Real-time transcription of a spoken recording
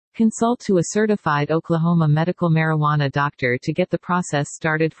Consult to a certified Oklahoma medical marijuana doctor to get the process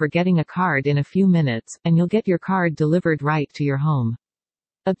started for getting a card in a few minutes, and you'll get your card delivered right to your home.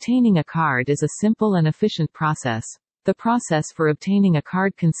 Obtaining a card is a simple and efficient process. The process for obtaining a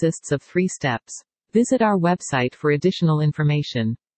card consists of 3 steps. Visit our website for additional information.